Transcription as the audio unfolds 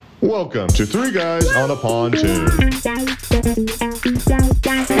Welcome to Three Guys on a Pontoon.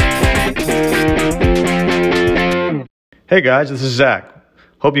 Hey guys, this is Zach.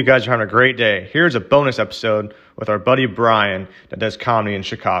 Hope you guys are having a great day. Here's a bonus episode with our buddy Brian that does comedy in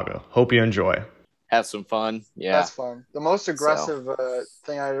Chicago. Hope you enjoy. Have some fun. Yeah. That's fun. The most aggressive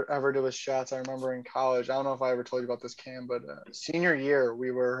thing I ever did with shots, I remember in college. I don't know if I ever told you about this, Cam, but senior year, we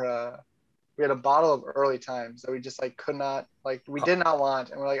had a bottle of early times that we just we did not want,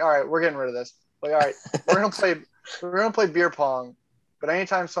 and we're like, all right, we're getting rid of this. Like, all right, we're gonna play beer pong, but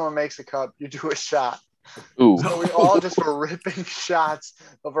anytime someone makes a cup, you do a shot. Ooh. So we all just were ripping shots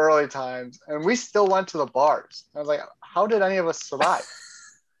of early times, and we still went to the bars. I was like, how did any of us survive?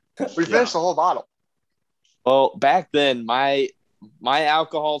 We finished the whole bottle. Well, back then, my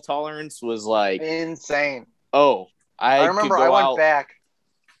alcohol tolerance was like Insane. Oh, I remember could go I went out. back.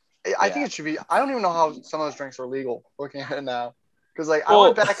 I think it should be. I don't even know how some of those drinks are legal. Looking at it now, because I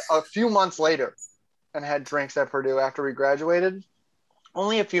went back a few months later and had drinks at Purdue after we graduated.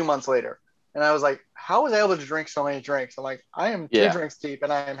 Only a few months later, and I was like, "How was I able to drink so many drinks?" I'm like, "I am two drinks deep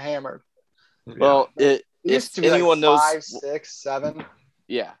and I am hammered." Well, it used if to be anyone knows, 5, 6, 7.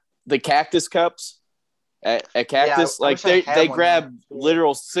 Yeah, the Cactus cups at Cactus, they they grab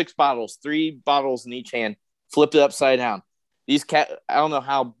literal 6 bottles, 3 bottles in each hand, flip it upside down. These I don't know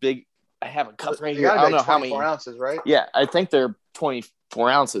how big. I have a cup right here. I don't know how many ounces, right? Yeah, I think they're 24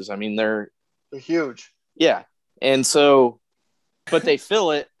 ounces. I mean, they're huge. Yeah, and so, but they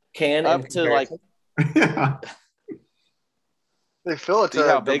fill it up to yeah. They fill it to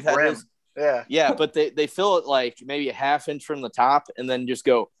how big the brim. That is? Yeah, but they fill it like maybe a half inch from the top, and then just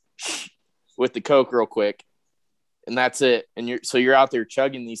go with the Coke real quick, and that's it. And you're out there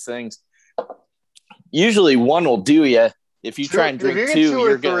chugging these things. Usually one will do you. If you try and drink if two, you're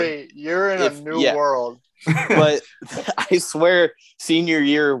you're three, you're in a new world. But I swear, senior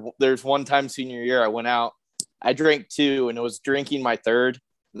year, there's one time senior year I went out, I drank 2, and it was drinking my third,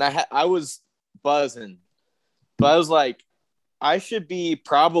 and I was buzzing, but I was like, I should be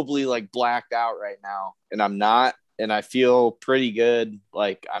probably like blacked out right now, and I'm not, and I feel pretty good.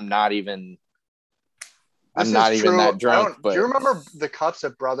 Like I'm not even that drunk. But do you remember the cups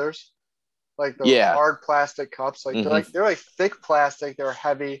at Brothers? Like the hard plastic cups, they're like thick plastic. They were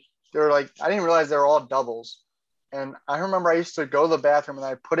heavy. They were like, I didn't realize they were all doubles. And I remember I used to go to the bathroom and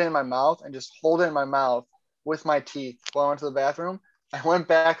I put it in my mouth and just hold it in my mouth with my teeth while I went to the bathroom. I went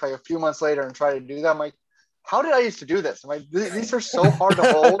back like a few months later and tried to do that. I'm like, how did I used to do this? I'm like, these are so hard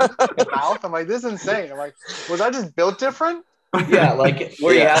to hold in the mouth. I'm like, this is insane. I'm like, was I just built different? Yeah, like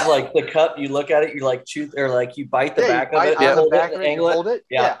where you have like the cup, you look at it, you like chew or like you bite the back of it, hold it.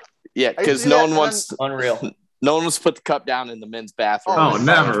 Yeah, because no one wants unreal. No one wants to put the cup down in the men's bathroom. Oh,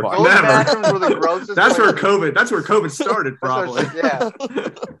 never. Bathrooms were the grossest. That's where COVID started, probably.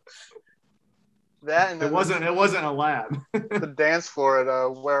 That and it wasn't a lab. The dance floor at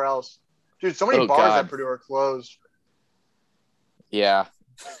where else? Dude, so many bars at Purdue are closed. Yeah.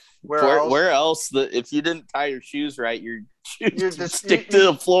 Where else? If you didn't tie your shoes right, your shoes just stick to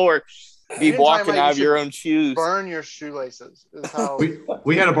the floor. Be walking out of your own shoes. Burn your shoelaces. Is how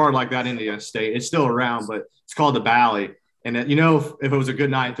we had a bar like that in the state. It's still around, but it's called the Valley. And if it was a good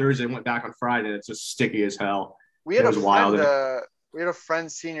night Thursday, went back on Friday. It's just sticky as hell. We had a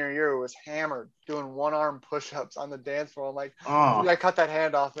friend senior year who was hammered doing 1-arm push-ups on the dance floor. I'm like, I cut that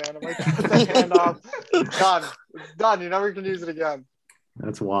hand off, man. I'm like, cut that hand off. It's done. It's done. You never can use it again.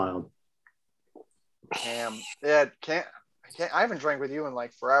 That's wild. Damn. Yeah, I haven't drank with you in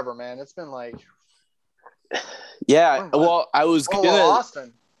like forever, man. It's been like. Yeah. Well, I was gonna.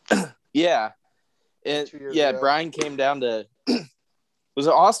 Austin. Yeah. And ago. Brian came down to. Was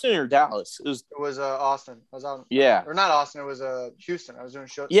it Austin or Dallas? It was Austin. I was out. Or not Austin. It was Houston. I was doing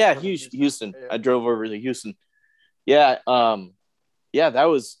shows. Yeah, Houston. Yeah. I drove over to Houston. Yeah. That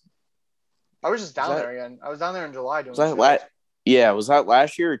was. I was just down there again. I was down there in July doing. Was that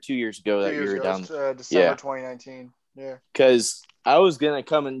last year or 2 years ago that you were down? December 2019. Yeah. Because I was gonna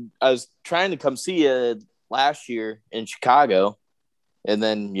come and I was trying to come see you last year in Chicago, and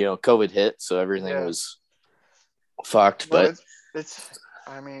then COVID hit, so everything was fucked. But it's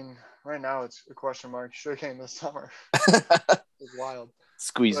I mean, right now it's a question mark. Should have came this summer. It's wild.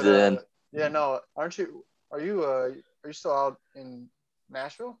 Squeezed it in. Yeah, no, aren't you? Are you still out in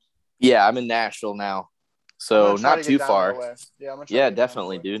Nashville? Yeah, I'm in Nashville now, so not too far. Yeah,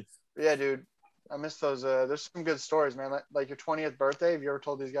 definitely, dude. Yeah, dude. I miss those. There's some good stories, man. Like your 20th birthday. Have you ever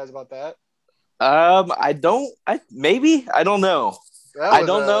told these guys about that? I don't. I don't know. I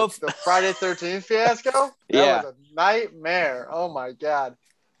don't know if the Friday 13th fiasco. That was a nightmare. Oh my god.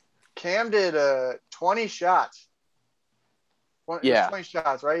 Cam did 20 shots. 20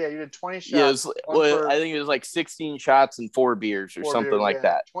 shots, right? Yeah, you did 20 shots. Yeah, I think it was like 16 shots and 4 beers or something like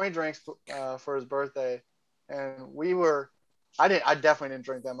that. 20 drinks for his birthday, and I definitely didn't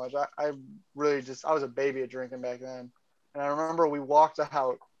drink that much. I really I was a baby at drinking back then, and I remember we walked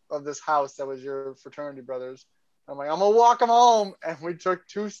out of this house that was your fraternity brothers. I'm like, I'm gonna walk him home, and we took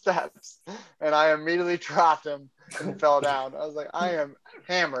 2 steps, and I immediately dropped him and fell down. I was like, I am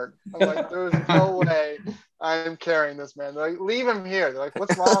hammered. I'm like, there's no way I am carrying this man. They're like, leave him here. They're like,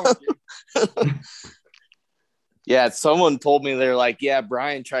 what's wrong with you? Yeah, someone told me, they're like, yeah,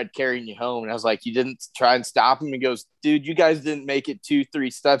 Brian tried carrying you home. And I was like, you didn't try and stop him? He goes, dude, you guys didn't make it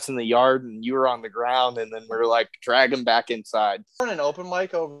 2-3 steps in the yard and you were on the ground. And then we're like, drag him back inside. We're in an open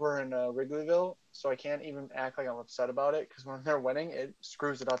mic over in Wrigleyville, so I can't even act like I'm upset about it, because when they're winning, it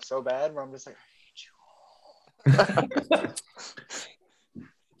screws it up so bad where I'm just like, I hate you all.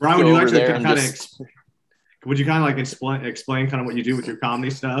 Brian, would you kind of like explain kind of what you do with your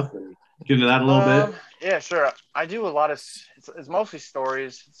comedy stuff and get into that a little bit? Yeah, sure. I do a lot of it's mostly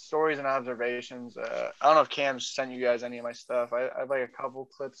stories and observations. I don't know if Cam sent you guys any of my stuff. I have like a couple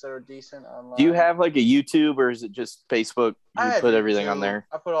clips that are decent online. Do you have like a YouTube, or is it just Facebook? You put everything on there?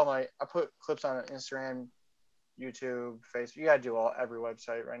 I put clips on Instagram, YouTube, Facebook. You gotta do every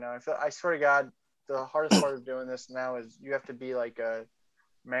website right now. I swear to God, the hardest part of doing this now is you have to be like a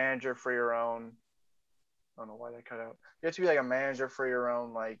manager for your own. I don't know why that cut out. You have to be like a manager for your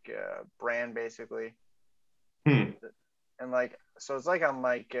own brand, basically. And so it's like I'm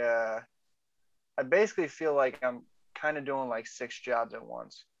like I basically feel like I'm kind of doing like 6 jobs at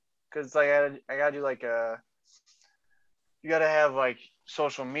once, because like I gotta do like you gotta have like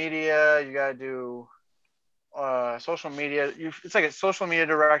social media, you gotta do social media. It's like a social media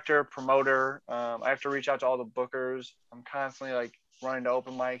director, promoter. I have to reach out to all the bookers. I'm constantly like running to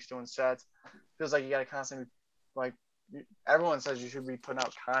open mics, doing sets. Feels like you gotta constantly like. Everyone says you should be putting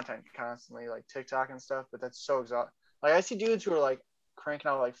out content constantly, like TikTok and stuff, but that's so exhausting. Like I see dudes who are like cranking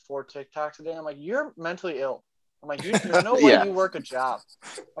out like 4 TikToks a day. I'm like, you're mentally ill. I'm like, there's no way you work a job.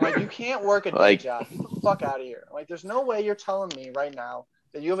 I'm like, you can't work a day job. Get the fuck out of here. I'm like, there's no way you're telling me right now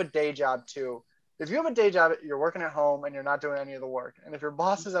that you have a day job too. If you have a day job, you're working at home and you're not doing any of the work. And if your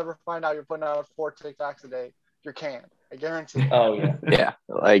bosses ever find out you're putting out 4 TikToks a day, you're canned. I guarantee. Oh yeah. Yeah.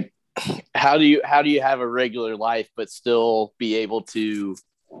 Like, how do you have a regular life but still be able to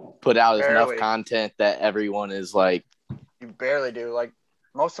put out enough content that everyone is like? You barely do. Like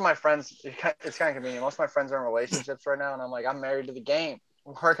most of my friends, it's kind of convenient. Most of my friends are in relationships right now, and I'm like, I'm married to the game.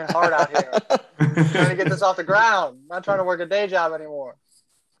 I'm working hard out here, trying to get this off the ground. I'm not trying to work a day job anymore.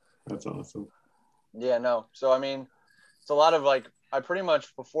 That's awesome. Yeah, no. So I mean, it's a lot of like. I pretty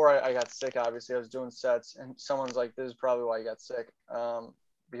much before I got sick, obviously I was doing sets, and someone's like, "This is probably why you got sick."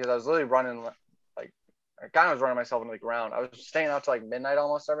 Because I was literally running, like, I kind of was running myself into the ground. I was staying out to like midnight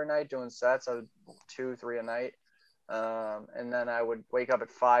almost every night doing sets. I would 2-3 a night. And then I would wake up at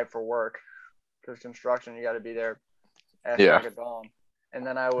 5 for work, because construction, you got to be there at dawn. And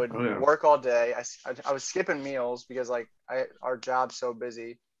then I would work all day. I was skipping meals because like our job's so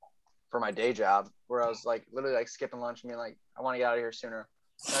busy for my day job, where I was like literally like skipping lunch and being like, I want to get out of here sooner.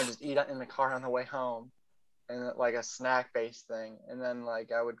 And I just eat in the car on the way home. And like a snack based thing, and then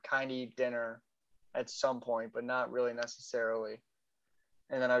like I would kind of eat dinner at some point, but not really necessarily.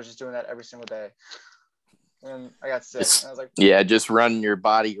 And then I was just doing that every single day, and I got sick. And I was like, just running your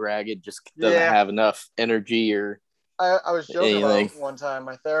body ragged, just doesn't have enough energy or. I was joking about one time.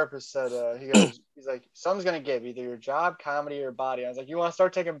 My therapist said he's like, something's gonna give, either your job, comedy, or body. I was like, you want to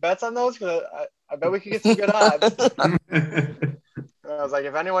start taking bets on those? Because I bet we could get some good odds. And I was like,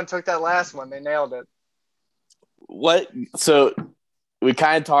 if anyone took that last one, they nailed it. So we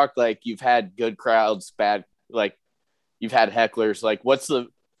kind of talked like you've had good crowds, bad, like you've had hecklers. Like what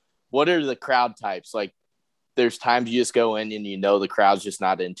are the crowd types? Like there's times you just go in and the crowd's just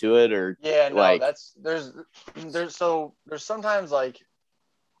not into it, or there's sometimes like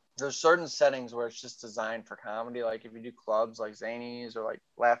there's certain settings where it's just designed for comedy. Like if you do clubs like Zanies or like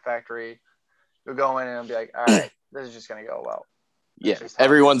Laugh Factory, you'll go in and it'll be like, all right, this is just gonna go well. Yeah,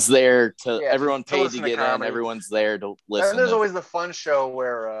 everyone's there everyone paid to get in. Everyone's there to listen. And there's always the fun show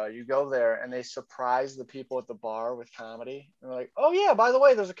where you go there and they surprise the people at the bar with comedy. And they're like, oh yeah, by the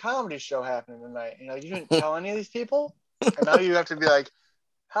way, there's a comedy show happening tonight. You didn't tell any of these people? And now you have to be like,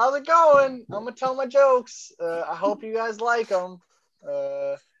 how's it going? I'm going to tell my jokes. I hope you guys like them.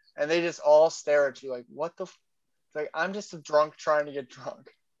 And they just all stare at you like, what the like, I'm just a drunk trying to get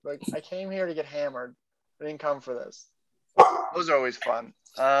drunk. Like, I came here to get hammered. I didn't come for this. Those are always fun.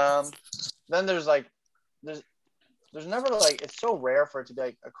 Then there's never like, it's so rare for it to be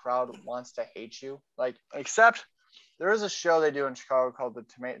like a crowd wants to hate you. Like, except There is a show they do in Chicago called the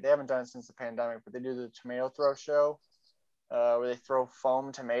Tomato. They haven't done it since the pandemic, but they do the tomato throw show, where they throw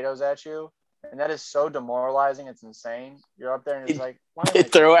foam tomatoes at you, and that is so demoralizing. It's insane. You're up there and it's like, why they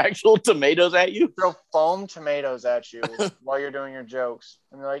throw actual tomatoes at you? Throw foam tomatoes at you while you're doing your jokes,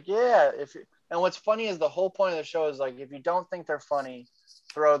 and they're like, yeah. And what's funny is the whole point of the show is like, if you don't think they're funny,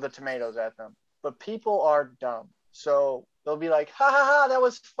 throw the tomatoes at them. But people are dumb, so they'll be like, ha ha ha, that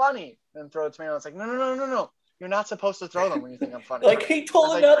was funny, and throw a tomato. It's like, no. You're not supposed to throw them when you think I'm funny. Like he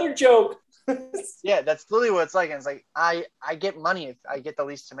told another joke. Yeah, that's literally what it's like. And it's like, I get money if I get the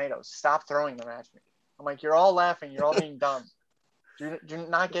least tomatoes. Stop throwing them at me. I'm like, you're all laughing. You're all being dumb. Do you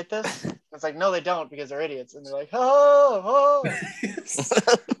not get this? It's like, no, they don't because they're idiots. And they're like, oh.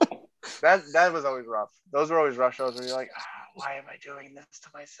 That was always rough. Those were always rough shows where you're like, why am I doing this to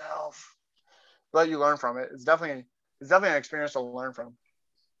myself? But you learn from it. It's definitely an experience to learn from.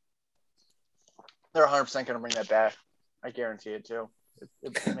 They're 100% going to bring that back. I guarantee it too.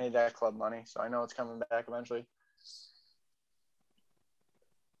 It made that club money, so I know it's coming back eventually.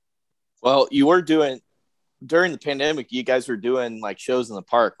 Well, you were doing during the pandemic. You guys were doing like shows in the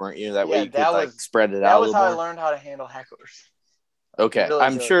park, weren't you? That way you could spread it out. That was how I learned how to handle hecklers. Okay, really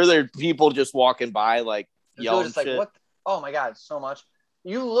I'm sure there are people just walking by like yelling just like, shit. What? Oh my god, so much.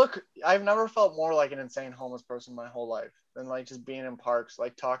 I've never felt more like an insane homeless person my whole life than like just being in parks,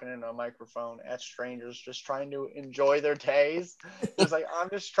 like talking into a microphone at strangers, just trying to enjoy their days. It's like, I'm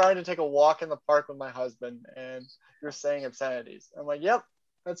just trying to take a walk in the park with my husband and you're saying obscenities. I'm like, yep,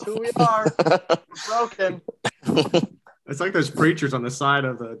 that's who we are. We're broken. It's like those preachers on the side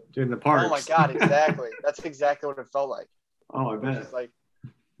of in the park. Oh my God, exactly. That's exactly what it felt like. Oh, I bet. It's like,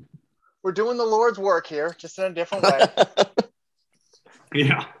 we're doing the Lord's work here, just in a different way.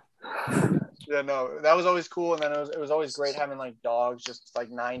 Yeah. Yeah, no, that was always cool. And then it was always great having like dogs, just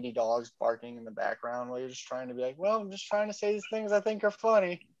like 90 dogs barking in the background while you're just trying to be like, well, I'm just trying to say these things I think are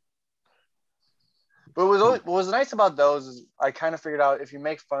funny. But what was nice about those is I kind of figured out if you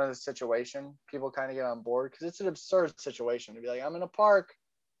make fun of the situation, people kind of get on board because it's an absurd situation to be like, I'm in a park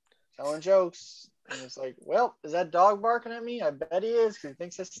telling jokes. And it's like, well, is that dog barking at me? I bet he is because he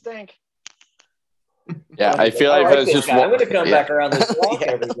thinks I stink. Yeah, I feel like if I was just I'm going to come back around this walk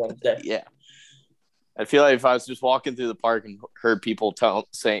every Wednesday. Yeah. I feel like if I was just walking through the park and heard people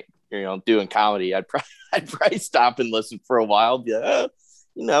saying, doing comedy, I'd probably stop and listen for a while. Be like,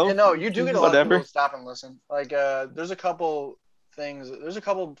 you do get a lot of people stop and listen. Like, there's a couple things. There's a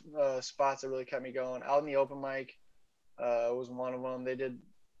couple spots that really kept me going. Out in the open mic was one of them. They did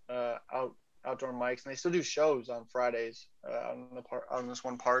outdoor mics, and they still do shows on Fridays on this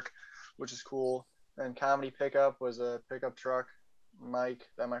one park, which is cool. And Comedy Pickup was a pickup truck mic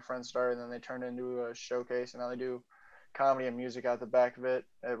that my friend started, and then they turned into a showcase, and now they do comedy and music out the back of it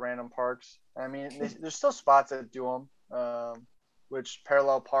at random parks. I mean, there's still spots that do them, which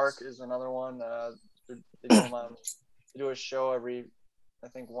Parallel Park is another one. They do a show I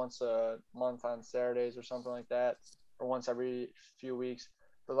think once a month on Saturdays or something like that, or once every few weeks.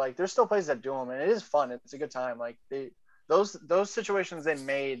 But like, there's still places that do them, and it is fun. It's a good time. Like those situations they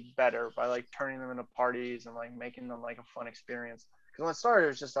made better by like turning them into parties and like making them like a fun experience. Because when it started, it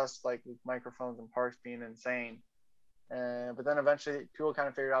was just us like with microphones and parks being insane. But then eventually people kind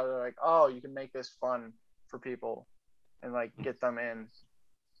of figured out, they're like, oh, you can make this fun for people and like get them in.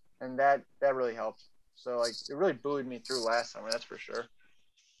 And that really helped. So like it really buoyed me through last summer, that's for sure.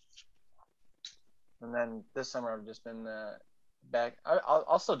 And then this summer I've just been back.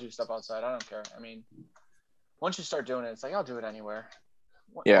 I'll still do stuff outside. I don't care. I mean, once you start doing it, it's like, I'll do it anywhere.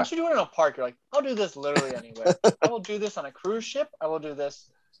 Yeah. Once you do it in a park, you're like, I'll do this literally anywhere. I will do this on a cruise ship. I will do this.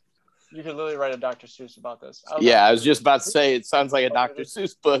 You could literally write a Dr. Seuss about this. I was just about to say, it sounds like a Dr.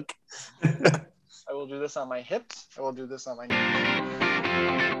 Seuss book. I will do this on my hips. I will do this on my knees.